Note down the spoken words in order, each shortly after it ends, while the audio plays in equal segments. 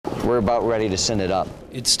we're about ready to send it up.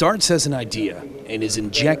 It starts as an idea and is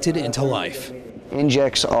injected into life.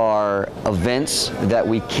 Injects are events that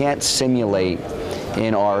we can't simulate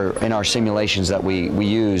in our simulations that we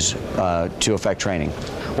use to affect training.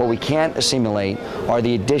 What we can't simulate are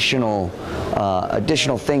the additional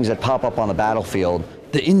things that pop up on the battlefield.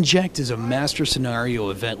 The inject is a master scenario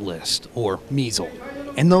event list, or MSEL,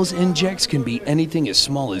 and those injects can be anything as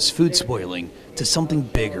small as food spoiling to something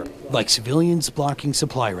bigger, like civilians blocking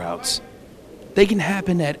supply routes. They can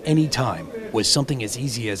happen at any time, with something as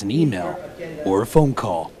easy as an email or a phone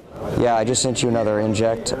call. Yeah, I just sent you another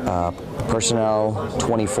inject, personnel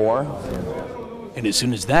 24. And as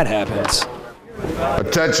soon as that happens,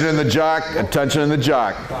 attention in the jock, attention in the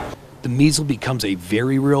jock. The MSEL becomes a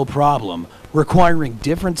very real problem, requiring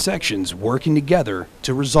different sections working together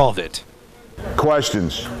to resolve it.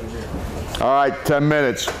 Questions? All right, 10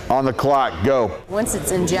 minutes on the clock, go. Once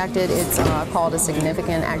it's injected, it's called a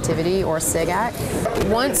significant activity, or SIGAC.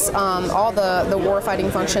 Once all the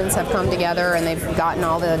warfighting functions have come together and they've gotten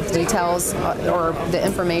all the details or the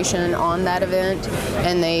information on that event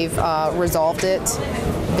and they've resolved it,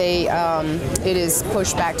 it is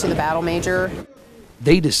pushed back to the battle major.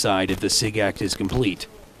 They decide if the SIGAC is complete.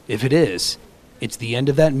 If it is, it's the end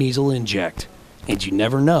of that MSEL inject. And you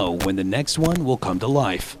never know when the next one will come to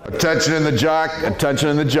life. Attention in the jock, attention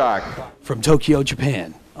in the jock. From Tokyo,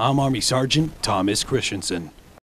 Japan, I'm Army Sergeant Thomas Christensen.